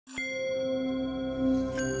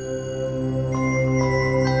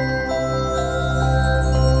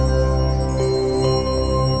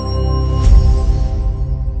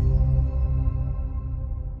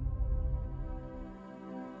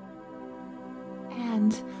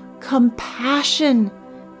And compassion,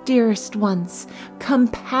 dearest ones,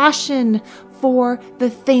 compassion for the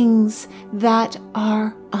things that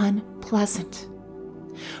are unpleasant.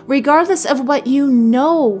 Regardless of what you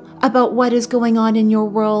know about what is going on in your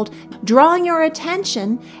world, drawing your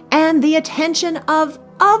attention and the attention of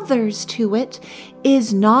others to it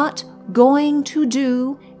is not going to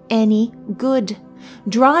do any good.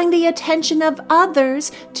 Drawing the attention of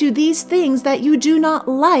others to these things that you do not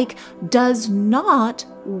like does not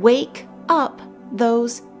wake up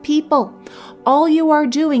those people. All you are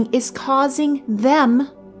doing is causing them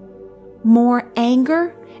more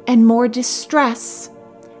anger and more distress,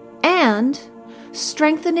 and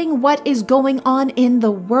strengthening what is going on in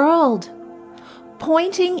the world.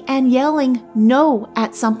 Pointing and yelling no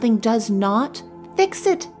at something does not fix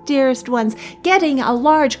it, dearest ones. Getting a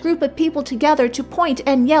large group of people together to point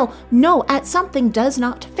and yell no at something does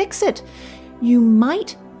not fix it. You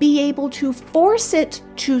might be able to force it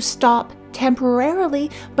to stop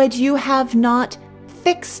temporarily, but you have not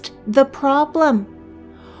fixed the problem.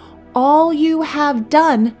 All you have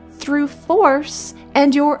done through force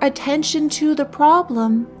and your attention to the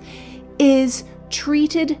problem is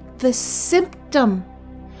treated the symptom,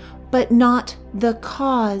 but not the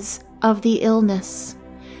cause of the illness.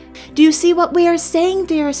 Do you see what we are saying,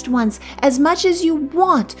 dearest ones? As much as you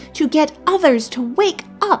want to get others to wake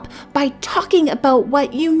up by talking about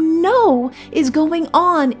what you know is going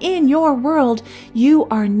on in your world, you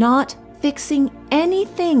are not fixing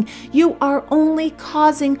anything. You are only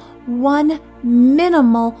causing one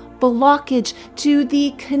minimal blockage to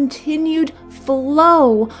the continued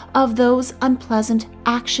flow of those unpleasant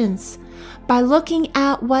actions. By looking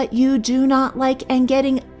at what you do not like and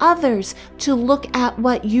getting others to look at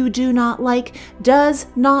what you do not like does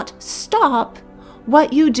not stop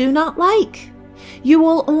what you do not like. You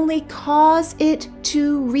will only cause it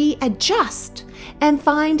to readjust and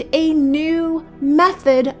find a new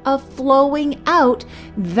method of flowing out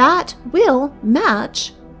that will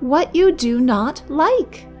match what you do not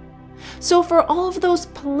like. So for all of those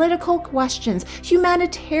political questions,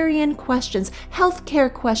 humanitarian questions,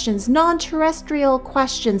 healthcare questions, non-terrestrial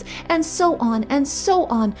questions, and so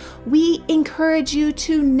on, we encourage you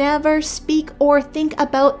to never speak or think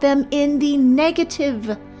about them in the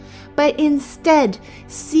negative, but instead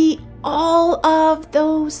see all of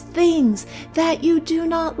those things that you do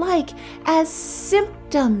not like as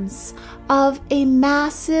symptoms of a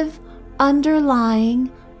massive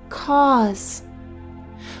underlying cause.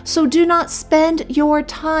 So do not spend your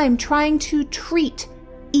time trying to treat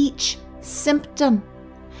each symptom.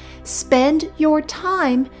 Spend your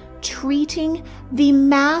time treating the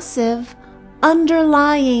massive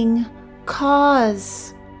underlying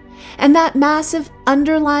cause. And that massive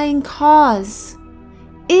underlying cause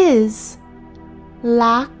is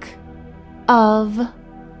lack of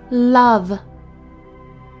love.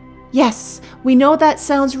 Yes, we know that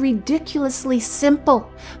sounds ridiculously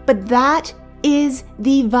simple, but that is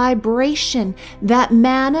the vibration that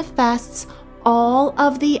manifests all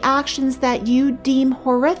of the actions that you deem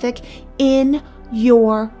horrific in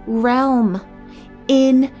your realm,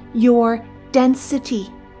 in your density.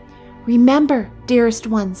 Remember, dearest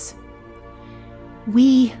ones,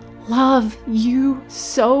 we love you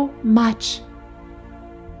so much.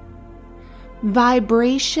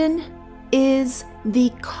 Vibration is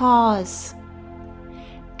the cause,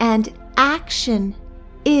 and action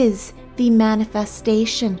is the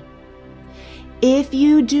manifestation. If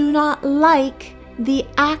you do not like the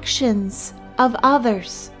actions of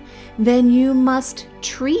others, then you must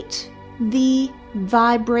treat the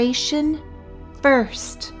vibration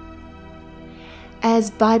first.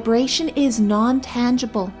 As vibration is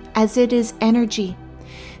non-tangible, as it is energy,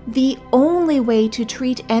 the only way to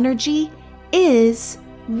treat energy is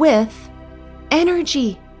with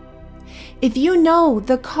energy. If you know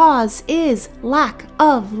the cause is lack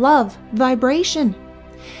of love vibration,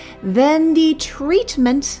 then the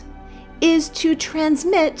treatment is to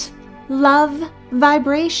transmit love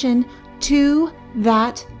vibration to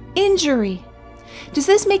that injury. Does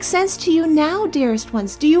this make sense to you now, dearest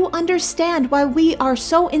ones? Do you understand why we are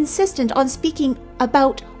so insistent on speaking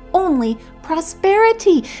about only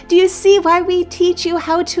prosperity? Do you see why we teach you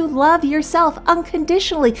how to love yourself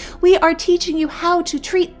unconditionally? We are teaching you how to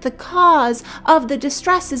treat the cause of the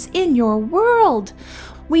distresses in your world.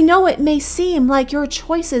 We know it may seem like your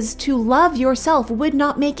choices to love yourself would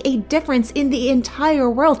not make a difference in the entire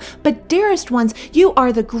world, but dearest ones, you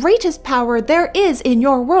are the greatest power there is in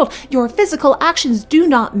your world. Your physical actions do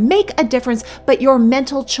not make a difference, but your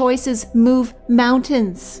mental choices move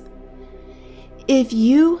mountains. If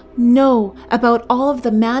you know about all of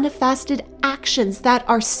the manifested actions that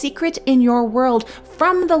are secret in your world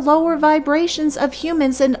from the lower vibrations of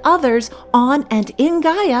humans and others on and in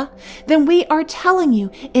Gaia, then we are telling you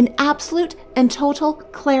in absolute and total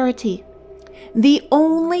clarity, the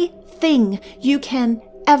only thing you can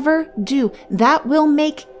ever do that will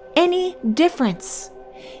make any difference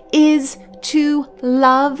is to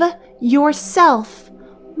love yourself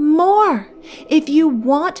more. If you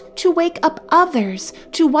want to wake up others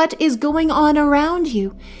to what is going on around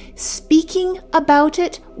you, speaking about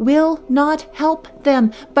it will not help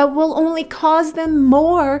them, but will only cause them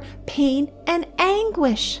more pain and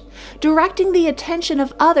anguish. Directing the attention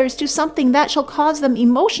of others to something that shall cause them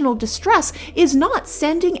emotional distress is not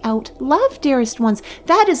sending out love, dearest ones.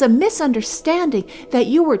 That is a misunderstanding that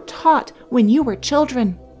you were taught when you were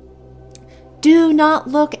children. Do not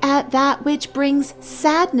look at that which brings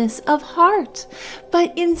sadness of heart,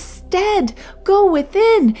 but instead go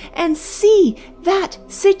within and see that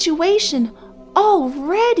situation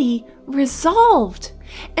already resolved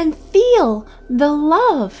and feel the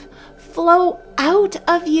love flow out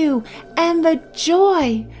of you and the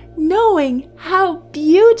joy knowing how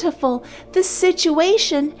beautiful the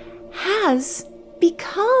situation has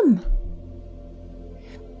become.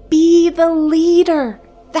 Be the leader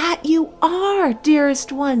that you are,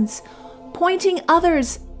 dearest ones. Pointing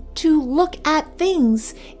others to look at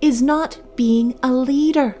things is not being a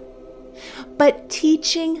leader, but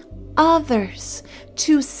teaching others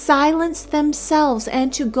to silence themselves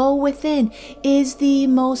and to go within is the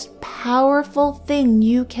most powerful thing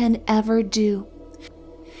you can ever do.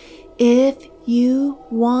 If you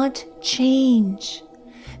want change,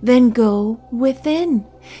 then go within.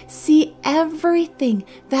 See everything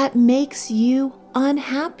that makes you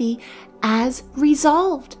unhappy as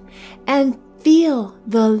resolved, and feel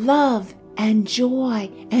the love and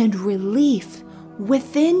joy and relief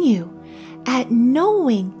within you at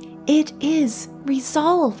knowing it is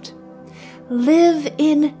resolved. Live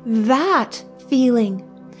in that feeling.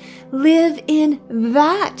 Live in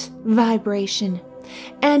that vibration,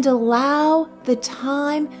 and allow the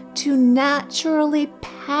time to naturally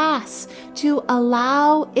pass, to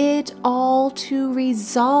allow it all to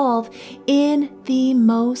resolve in the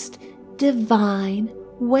most divine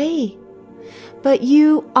way. But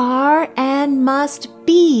you are and must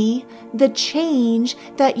be the change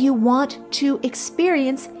that you want to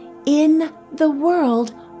experience in the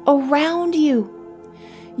world around you.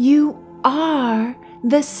 You are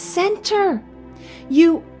the center.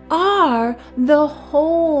 You are the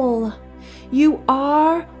whole. You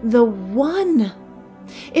are the one.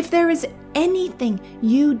 If there is anything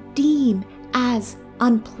you deem as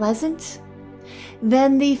unpleasant,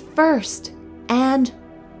 then the first and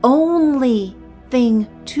only thing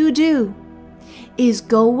to do is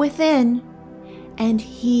go within and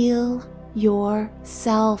heal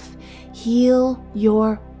yourself. Heal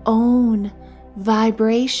your own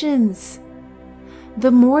vibrations.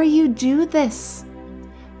 The more you do this,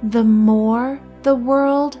 the more the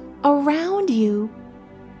world around you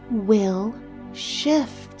will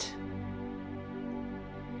shift.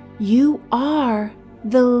 You are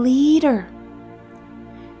the leader.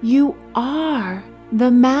 You are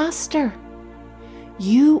the master.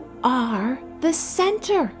 You are the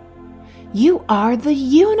center. You are the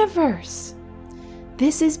universe.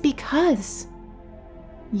 This is because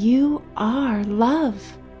you are love.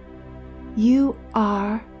 You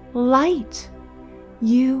are light.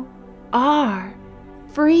 You are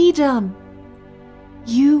freedom.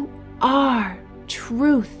 You are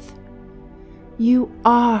truth. You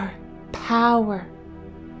are power.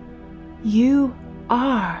 You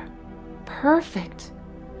are perfect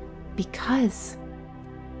because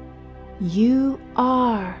you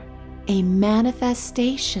are a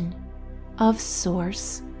manifestation of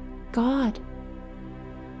Source God.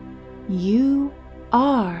 You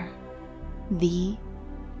are the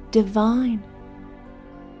divine.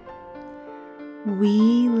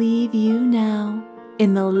 We leave you now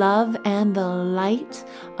in the love and the light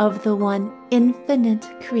of the one infinite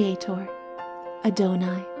Creator,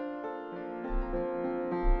 Adonai.